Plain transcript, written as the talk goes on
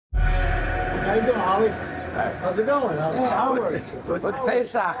How you doing, Holly? How's it going? How are you? What's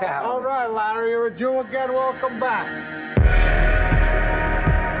Pesach out? All right, Larry, you're a Jew again. Welcome back.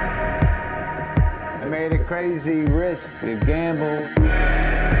 I made a crazy risk, a gamble.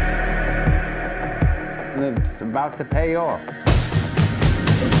 And it's about to pay off.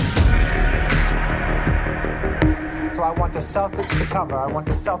 So I want the Celtics to cover. I want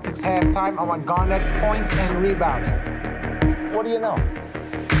the Celtics halftime. I want Garnett points and rebounds. What do you know?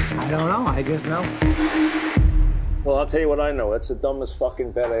 I don't know. I just know. Well, I'll tell you what I know. That's the dumbest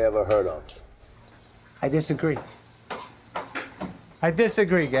fucking bet I ever heard of. I disagree. I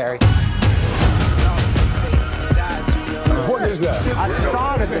disagree, Gary. What is that? I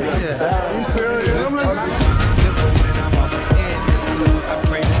started it. Yeah. Are you serious?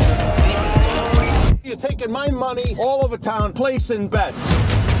 You're taking my money all over town, placing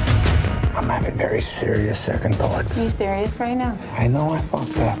bets. I'm having very serious second thoughts. Are you serious right now? I know I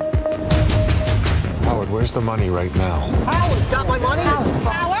fucked up. Howard, where's the money right now? Howard, got my money?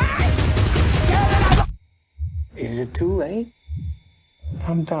 Howard! Is it too late?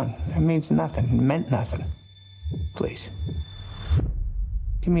 I'm done. It means nothing. It meant nothing. Please.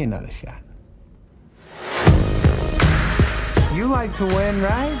 Give me another shot. You like to win,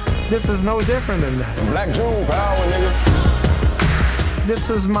 right? This is no different than that. Black June power, nigga.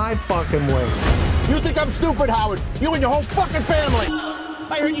 This is my fucking way. You think I'm stupid, Howard? You and your whole fucking family.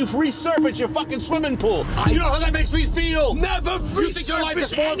 I heard you resurface your fucking swimming pool. You know how that makes me feel? Never You think your life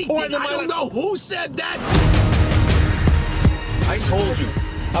is more important than my life? I don't know who said that. I told you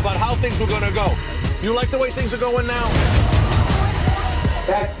about how things were gonna go. You like the way things are going now?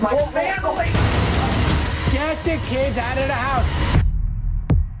 That's my family! Get the kids out of the house.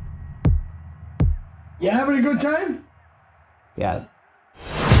 You having a good time? Yes.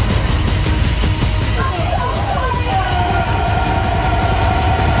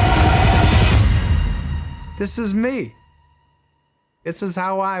 This is me. This is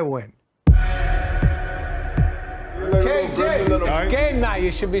how I win. KJ, it's game night.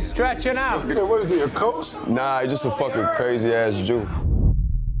 You should be stretching out. What is he, a coach? Nah, he's just a fucking crazy ass Jew.